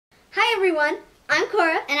Hi everyone, I'm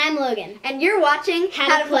Cora. And I'm Logan. And you're watching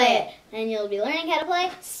How to Play It. And you'll be learning how to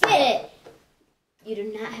play Spit It. You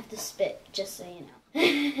do not have to spit, just so you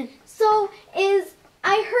know.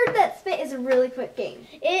 I heard that Spit is a really quick game.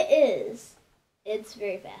 It is. It's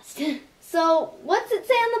very fast. So, what's it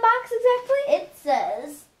say on the box exactly? It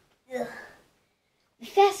says, the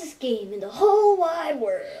fastest game in the whole wide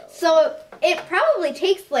world. So, it probably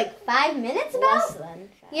takes like 5 minutes about? Less than 5.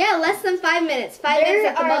 Yeah, less than 5 minutes. 5 minutes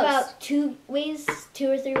at the most. There are about two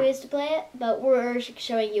or three ways to play it, but we're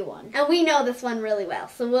showing you one. And we know this one really well,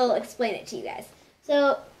 so we'll explain it to you guys.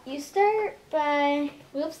 So, you start by,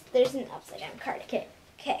 whoops, there's an upside down card.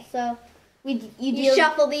 Okay. So, you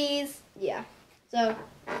shuffle these. Yeah. So,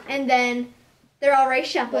 and then they're already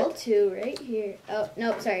shuffled. Put 2 right here. Oh,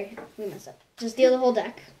 no, sorry. We messed up. Just deal the whole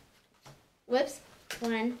deck. Whoops.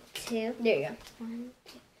 1, 2. There you go. 1,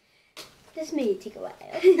 2. This may take a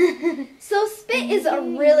while. So Spit is a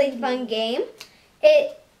really fun game.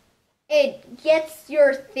 It gets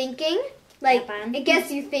your thinking. Like, it gets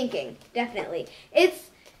you thinking, definitely. It's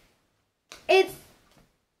it's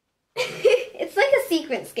like a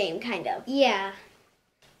sequence game, kind of. Yeah.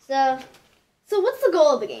 So what's the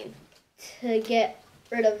goal of the game? To get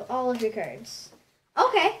rid of all of your cards.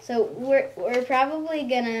 Okay. So we're probably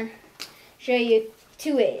gonna show you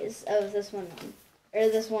 2 ways of this one, or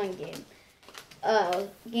this one game.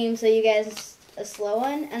 Game so you guys a slow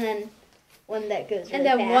one, and then one that goes really fast. And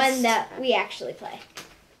then one that we actually play.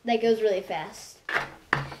 That goes really fast.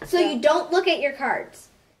 So you don't look at your cards.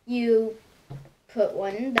 You put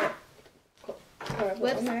one that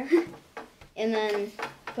Whoops. there, and then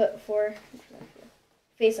put 4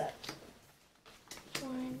 face up.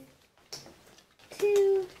 1,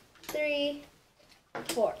 2, 3,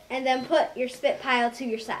 4. And then put your spit pile to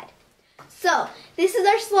your side. So, this is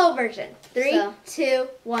our slow version. 3, 2,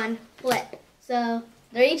 1, flip. So,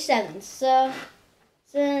 they're each 7s. So,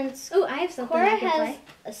 since I have something Cora I can has play.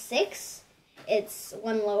 a 6, it's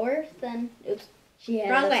 1 lower than, oops, she had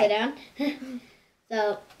Wrong it way. upside down.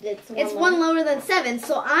 So, it's 1 lower than 7,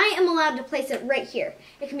 so I am allowed to place it right here.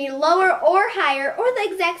 It can be lower or higher, or the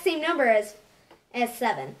exact same number as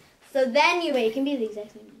 7. So then you... Wait, it can be the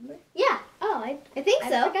exact same number? Yeah. Oh, I think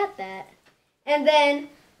so. I forgot that. And then,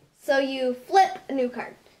 so you flip a new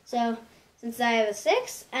card. So, since I have a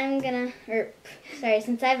 6,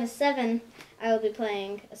 since I have a 7, I will be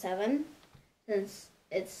playing a 7. Since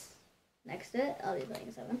it's next to it, I'll be playing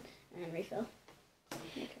a 7. And then refill.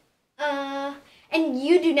 Okay. And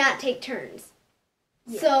you do not take turns.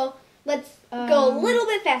 Yeah. So, let's go a little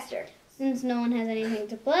bit faster. Since no one has anything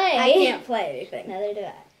to play. I can't play anything. Neither do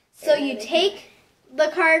I. So you take the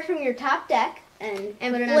card from your top deck and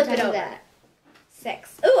flip it over.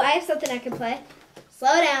 6. Ooh, I have something I can play.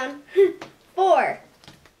 Slow down. 4,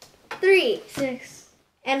 3, 6,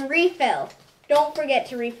 and refill. Don't forget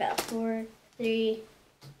to refill. 4, 3,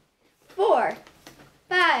 4,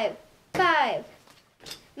 5, 5.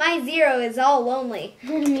 My 0 is all lonely.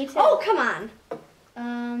 Me too. Oh, come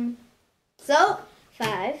on. So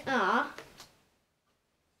 5. Aw.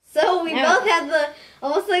 So we both have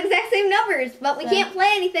almost the exact same numbers, but we can't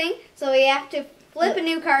play anything, so we have to flip a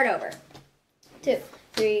new card over. 2,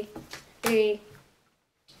 3, 3.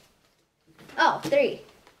 Oh, 3.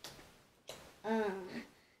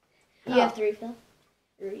 You have to refill.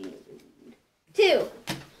 2,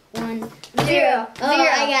 1, 0. Oh, 0.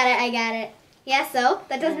 I got it. Yeah, so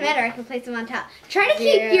that doesn't matter. I can place them on top. Try to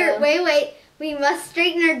keep your... Wait. We must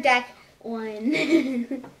straighten our deck.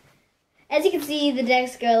 1. As you can see, the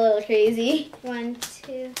decks go a little crazy. 1,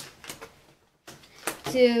 2,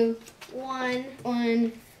 2, 1,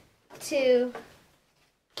 1, 2.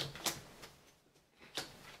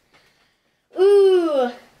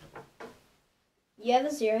 Ooh. You have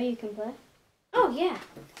a 0 you can play. Oh, yeah.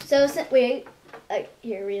 So, wait.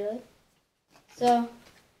 Here, reload. So,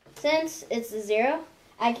 since it's a 0,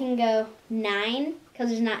 I can go 9, because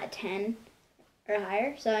there's not a 10 or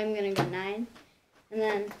higher. So, I'm going to go 9. And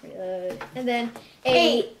then reload. And then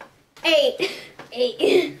 8.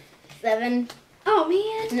 8. 7. Oh,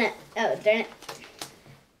 man. No. Oh, darn it.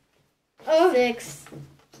 Oh. 6.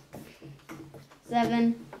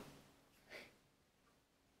 7.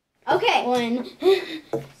 Okay. 1.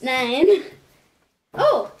 9.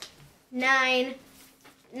 Oh. 9.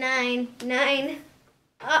 9. 9.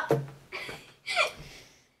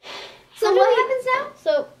 So what happens now?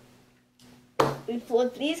 So, we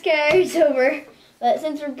flip these cards over. But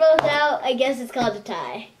since we're both out, I guess it's called a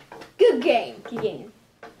tie. Good game. Good game.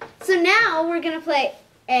 So now we're going to play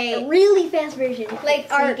A really fast version. Like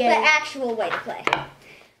the actual way to play.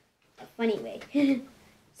 A funny way.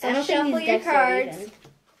 So shuffle your cards.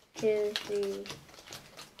 2, 3,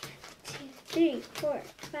 3, 4,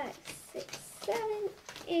 5, 6, 7,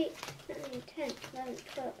 8, 9, 10, 11,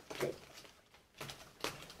 12, 13.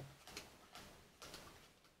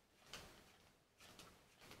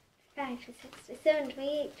 5, 6, 7,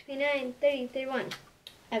 28, 29, 30, 31.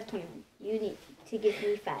 I have 21. You need to give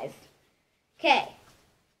me 5. Okay.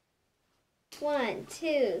 1,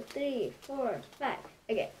 2, 3, 4, 5.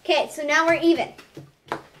 Okay. Okay, so now we're even.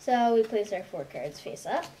 So we place our 4 cards face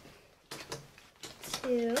up.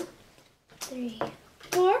 2, 3,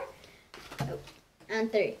 4. On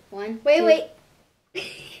 3. 1. Wait, 2, wait.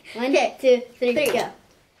 1, Okay. 2, 3, 3. go.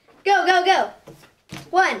 Go, go, go.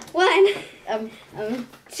 1, 1,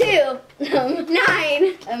 2,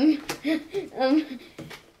 9.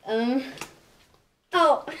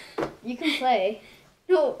 Oh, You can play.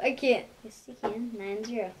 no, I can't. Yes, you can. 9,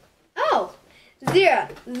 0. Oh, 0,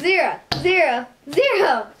 0, 0,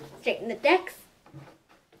 0. Straighten the decks.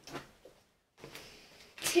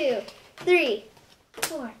 2, 3,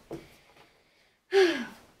 4.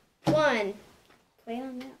 1, Play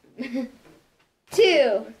on that.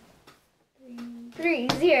 2, 3,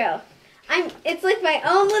 0. It's like my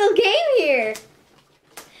own little game here.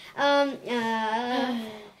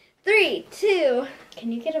 3, 2,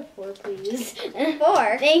 Can you get a 4, please?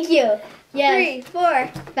 4. Thank you. Yes. 3, 4,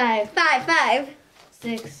 5, 5, 5.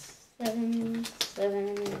 6, 7,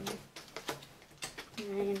 7,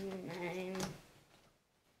 9, 9,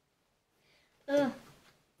 Ugh,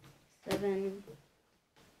 7.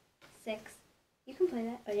 6. You can play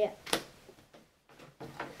that. Oh, yeah.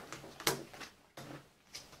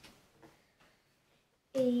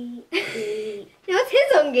 8. 8. Now it's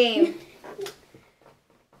his own game.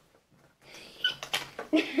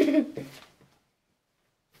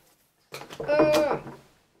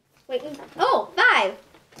 Wait. Oh, 5.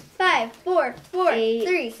 5, 4, 4, 8,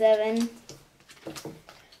 3. 7,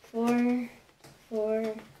 4,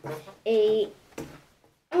 4, 8,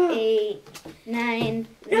 8, 9,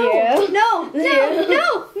 No, 0, no, no, 0,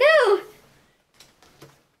 no, no.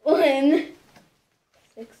 1,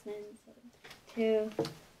 6, 9, 7, 2,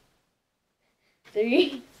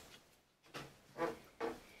 3,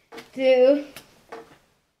 2,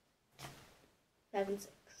 7, 6.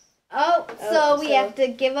 Oh, so we have to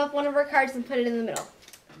give up one of our cards and put it in the middle.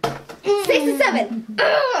 6 and 7.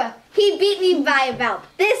 Ugh, he beat me by about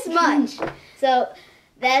this much. So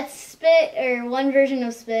that's Spit, or one version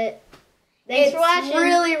of Spit. Thanks for watching. It's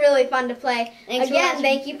really, really fun to play. Thanks for Again, watching.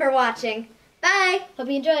 thank you for watching. Bye. Hope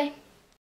you enjoy.